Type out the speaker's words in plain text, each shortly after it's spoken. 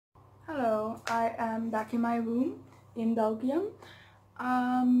so I am back in my room in Belgium.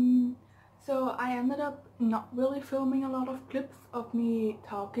 So I ended up not really filming a lot of clips of me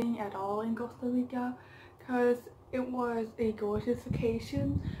talking at all in Costa Rica because it was a gorgeous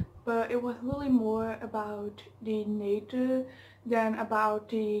vacation, but it was really more about the nature than about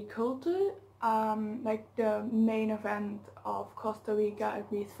the culture. Like the main event of Costa Rica,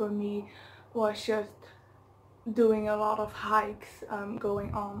 at least for me, was just doing a lot of hikes,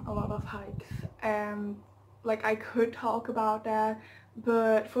 going on a lot of hikes, and like I could talk about that,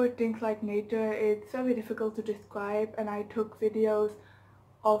 but for things like nature it's very difficult to describe, and I took videos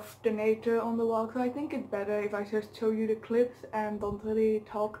of the nature on the walk, so I think it's better if I just show you the clips and don't really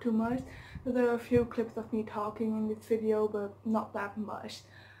talk too much. So there are a few clips of me talking in this video, but not that much.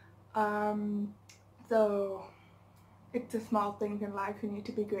 So it's the small things in life you need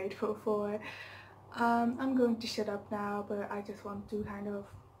to be grateful for. I'm going to shut up now, but I just want to kind of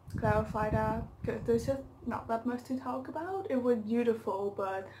clarify that because there's just not that much to talk about. It was beautiful,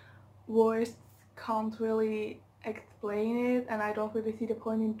 but words can't really explain it, and I don't really see the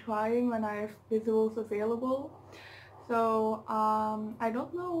point in trying when I have visuals available. So I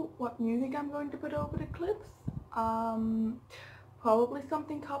don't know what music I'm going to put over the clips. Probably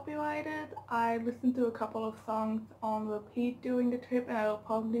something copyrighted. I listened to a couple of songs on repeat during the trip, and I'll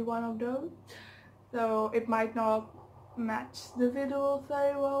probably one of those. So it might not match the visuals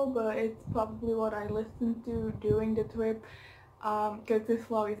very well, but it's probably what I listened to during the trip, because this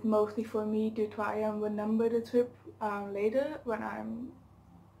vlog is mostly for me to try and remember the trip later when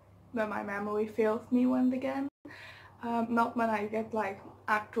my memory fails me once again. Not when I get like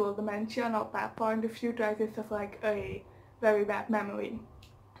actual dementia, not that far in the future. I just have like a very bad memory.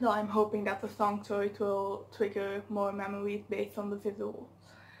 So I'm hoping that the song choice will trigger more memories based on the visual.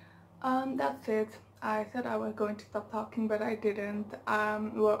 That's it. I said I was going to stop talking, but I didn't.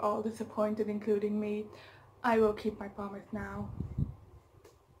 We're all disappointed, including me. I will keep my promise now.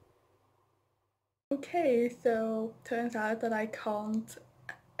 Okay, so turns out that I can't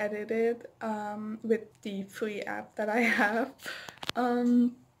edit it with the free app that I have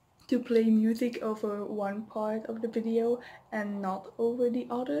to play music over one part of the video and not over the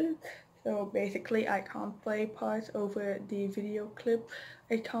other. So basically I can't play parts over the video clip.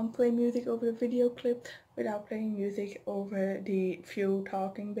 I can't play music over the video clip without playing music over the few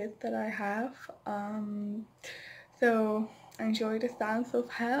talking bits that I have. So enjoy the sounds of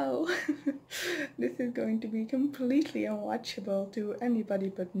hell. This is going to be completely unwatchable to anybody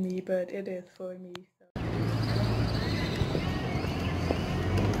but me, but it is for me.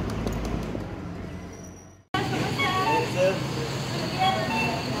 So.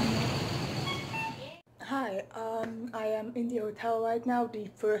 Hi, I am in the hotel right now, the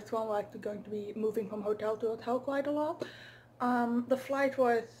first one. We're actually going to be moving from hotel to hotel quite a lot. The flight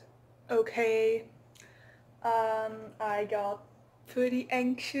was okay. I got pretty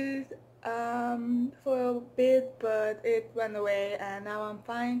anxious for a bit, but it went away and now I'm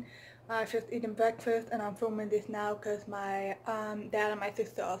fine. I've just eaten breakfast and I'm filming this now because my dad and my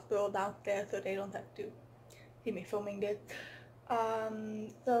sister are still downstairs, so they don't have to see me filming this.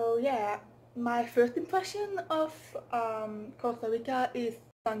 So yeah, my first impression of Costa Rica is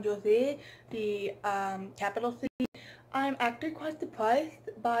San Jose, the capital city. I'm actually quite surprised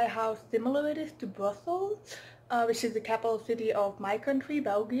by how similar it is to Brussels, which is the capital city of my country,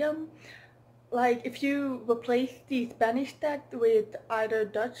 Belgium. Like, if you replace the Spanish text with either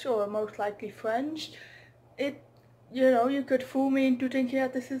Dutch or most likely French, you could fool me into thinking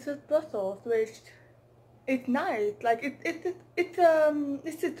that this is just Brussels, which is nice. Like, it's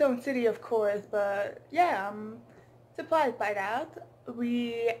its own city, of course, but yeah, I'm surprised by that.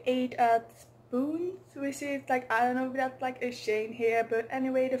 We ate at Spoons, which is like, I don't know if that's like a chain here, but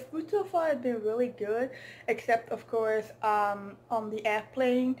anyway, the food so far has been really good, except of course on the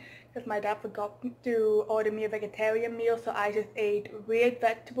airplane, because my dad forgot to order me a vegetarian meal, so I just ate weird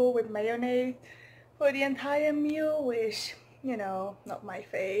vegetable with mayonnaise for the entire meal, which, not my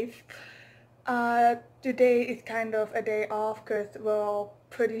fave. Today is kind of a day off because we're all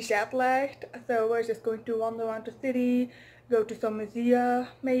pretty jet lagged, so we're just going to wander around the city, go to some museums.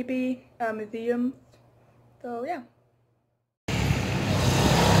 So yeah.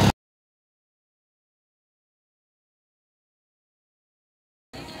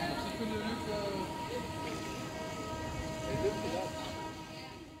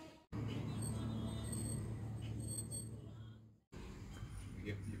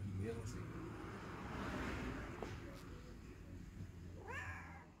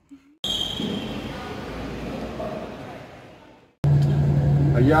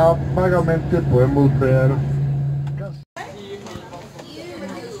 Allá vagamente podemos ver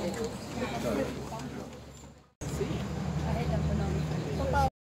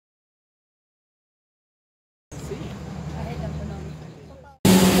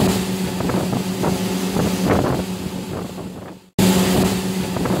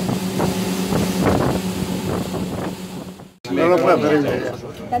lo puedo hacer.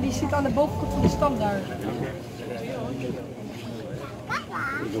 Ja, die zit aan de bovenkant van de stand daar.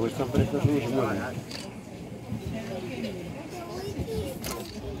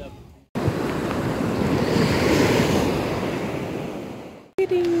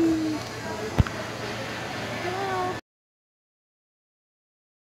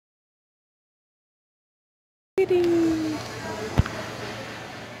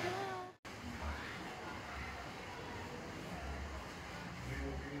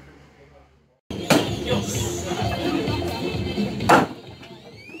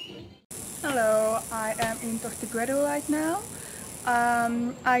 Hello, I am in Costa Rica right now.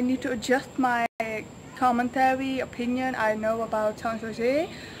 I need to adjust my commentary, opinion I know about San Jose.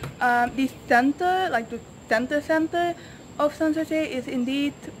 The center, like the center of San Jose is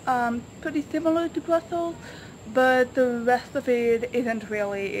indeed pretty similar to Brussels, but the rest of it isn't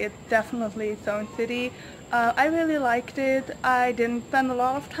really. It's definitely its own city. I really liked it. I didn't spend a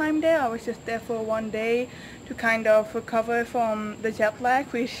lot of time there. I was just there for one day to kind of recover from the jet lag,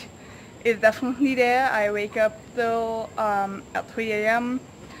 which is definitely there. I wake up still at 3 a.m.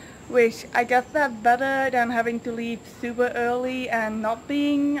 which I guess that's better than having to leave super early and not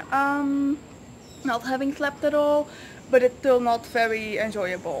having slept at all, but it's still not very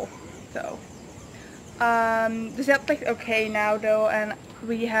enjoyable. So the jet lag's okay now though, and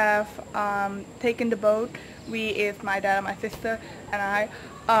we have taken the boat. We is my dad and my sister and I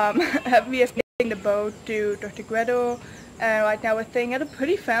we have taken the boat to Tortuguero, and right now we're staying at a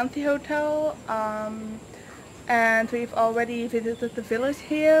pretty fancy hotel. And we've already visited the village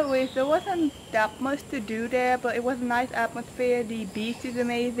here, which there wasn't that much to do there, but it was a nice atmosphere. The beach is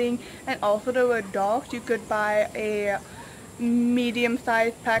amazing, and also there were dogs. You could buy a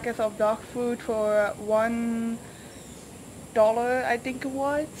medium-sized packet of dog food for $1, I think it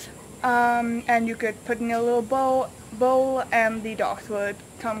was, and you could put in a little bowl and the dogs would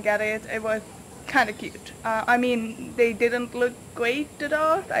come get it. It was kind of cute. I mean, they didn't look great, the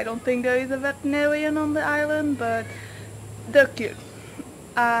dogs. I don't think there is a veterinarian on the island, but they're cute.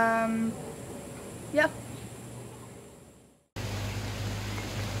 Yeah.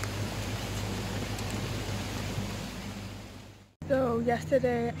 So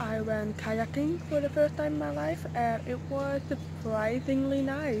yesterday I went kayaking for the first time in my life, and it was surprisingly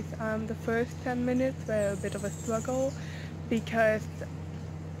nice. The first 10 minutes were a bit of a struggle because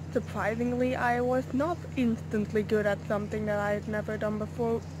surprisingly I was not instantly good at something that I had never done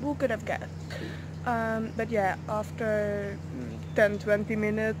before. Who could have guessed? But yeah, after 10-20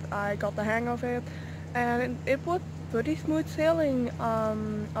 minutes I got the hang of it, and it was pretty smooth sailing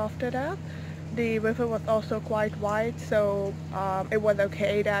after that. The river was also quite wide, so it was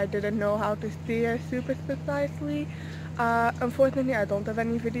okay that I didn't know how to steer super precisely. Unfortunately, I don't have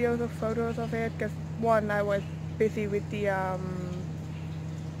any videos or photos of it because one, I was busy with the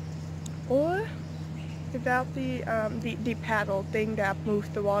oar. Is that the paddle thing that moves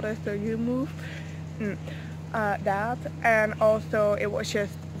the water so you move? That, and also it was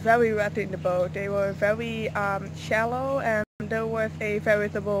just very wet in the boat. They were very shallow, and there was a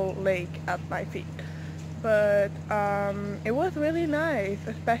veritable lake at my feet. But it was really nice,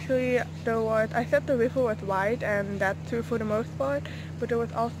 especially I said the river was wide, and that's true for the most part, but there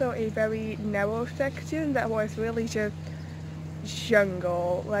was also a very narrow section that was really just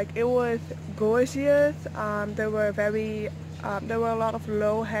jungle. Like, it was gorgeous. There were a lot of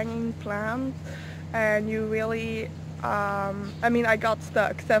low-hanging plants, and you really I mean, I got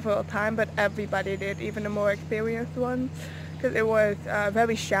stuck several times, but everybody did, even the more experienced ones, because it was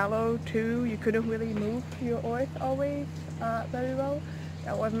very shallow too. You couldn't really move your oars always very well.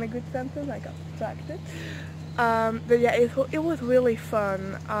 That wasn't a good sentence, I got distracted. But yeah, it was really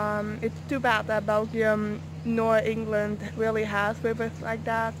fun. It's too bad that Belgium nor England really has rivers like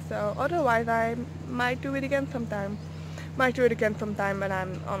that, so otherwise I might do it again sometime. Might do it again sometime when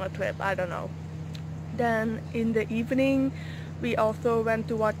I'm on a trip, I don't know. Then in the evening we also went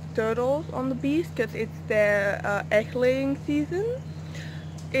to watch turtles on the beach because it's their egg laying season.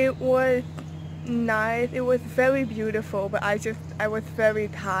 It was nice, it was very beautiful, but I was very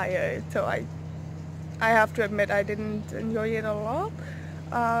tired, so I have to admit I didn't enjoy it a lot.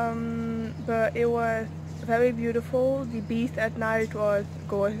 But it was very beautiful. The beach at night was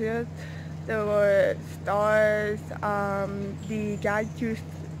gorgeous. There were stars. The guide used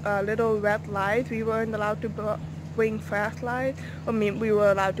little red lights. We weren't allowed to bring flashlights. I mean, we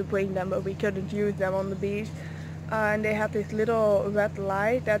were allowed to bring them, but we couldn't use them on the beach. And they had this little red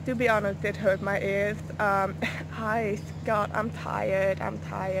light that, to be honest, it hurt my ears. Hi, God, I'm tired.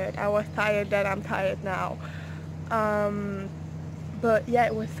 I was tired then, I'm tired now. But yeah,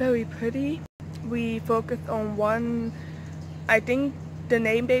 it was very pretty. We focused on one I think the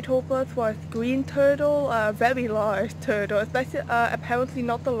name they told us was green turtle, a very large turtle, especially apparently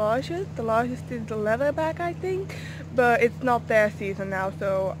not the largest. The largest is the leatherback, I think, but it's not their season now,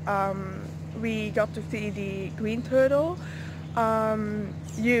 so we got to see the green turtle.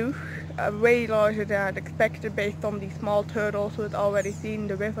 Huge, way larger than I'd expected based on the small turtles we'd already seen in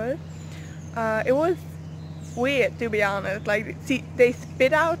the river. It was weird, to be honest. Like, see, they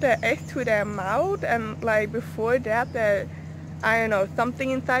spit out their eggs through their mouth, and like before that, I don't know, something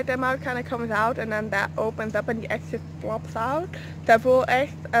inside their mouth kind of comes out, and then that opens up and the egg just flops out. Several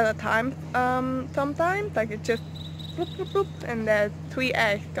eggs at a time, sometimes. Like, it just bloop, bloop, bloop, and there's 3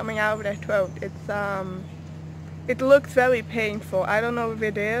 eggs coming out of their throat. It looks very painful. I don't know if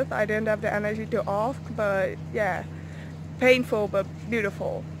it is. I didn't have the energy to ask, but yeah, painful but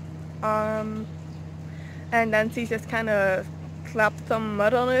beautiful. And then she just kind of slapped some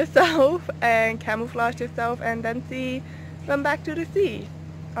mud on herself and camouflaged herself, and then she went back to the sea.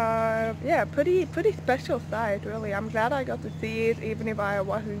 Yeah, pretty special sight, really. I'm glad I got to see it, even if I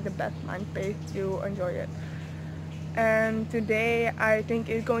wasn't in the best mind space to enjoy it. And today I think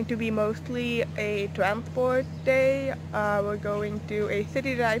is going to be mostly a transport day. We're going to a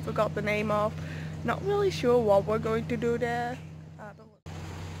city that I forgot the name of. Not really sure what we're going to do there.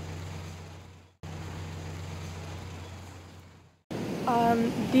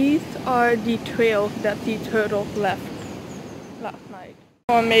 These are the trails that the turtles left last night.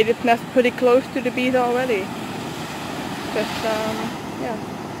 Someone made its nest pretty close to the beach already. Just, yeah.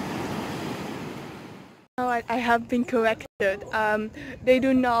 Oh, I have been corrected. They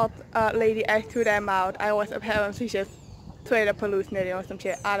do not lay the egg through their mouth. I was apparently just straight up hallucinating or some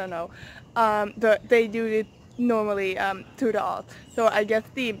shit. I don't know. They do it normally through the arms. So I guess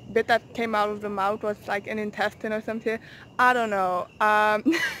the bit that came out of the mouth was like an intestine or something. I don't know.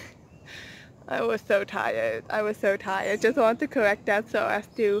 I was so tired. I was so tired. Just wanted to correct that so as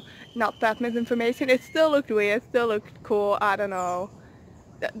to not pass misinformation. It still looked weird. Still looked cool. I don't know.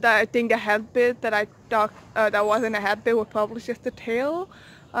 I think the head bit that I thought that wasn't a head bit was probably just the tail.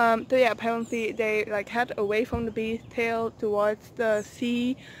 So yeah, apparently they like head away from the bee's tail towards the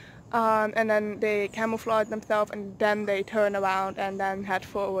sea, and then they camouflage themselves, and then they turn around and then head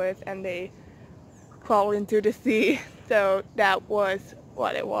forward and they crawl into the sea. So that was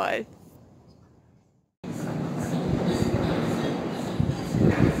what it was.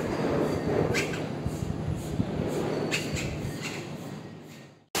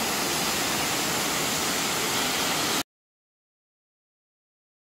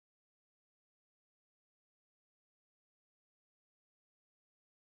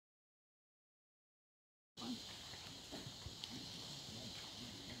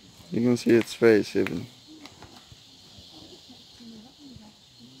 You can see its face even.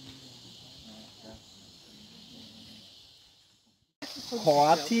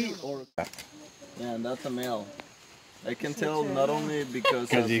 Coati or yeah, that's a male. I can tell not only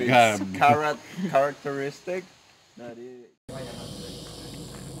because of you its got characteristic that it.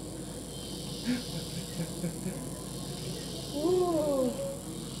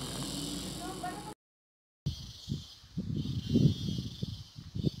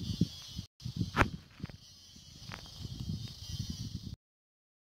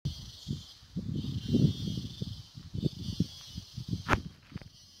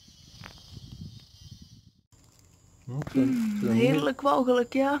 Heerlijk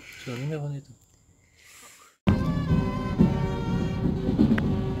walgelijk, ja. Zo niet meer van eten.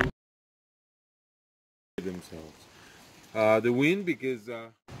 Themselves. The wind because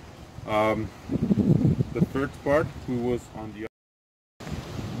the first part who was on the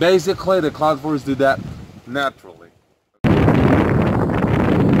basically the cloud force did that naturally.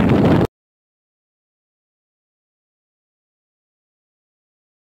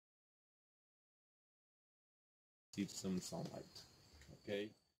 See some sunlight. Okay.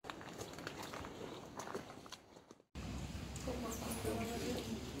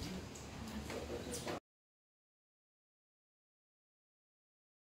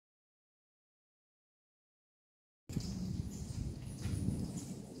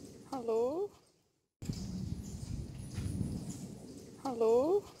 Hallo?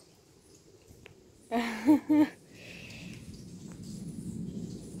 Hallo?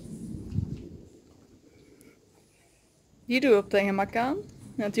 Die doe op tegen elkaar.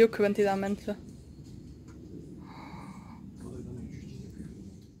 Ja, die ook gewend die aan mensen.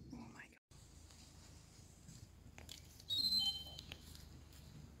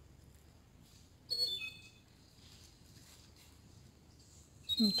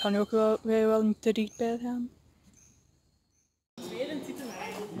 Het kan nu ook wel niet te dicht bij gaan.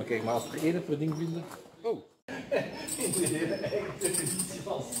 Maar kijk, maar als er één per ding vinden. Oh!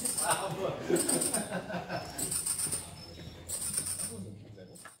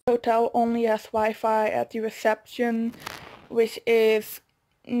 Hotel only has Wi-Fi at the reception, which is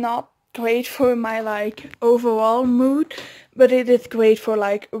not great for my like overall mood, but it is great for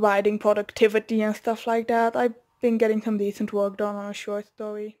like writing productivity and stuff like that. I've been getting some decent work done on a short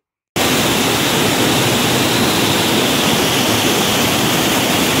story.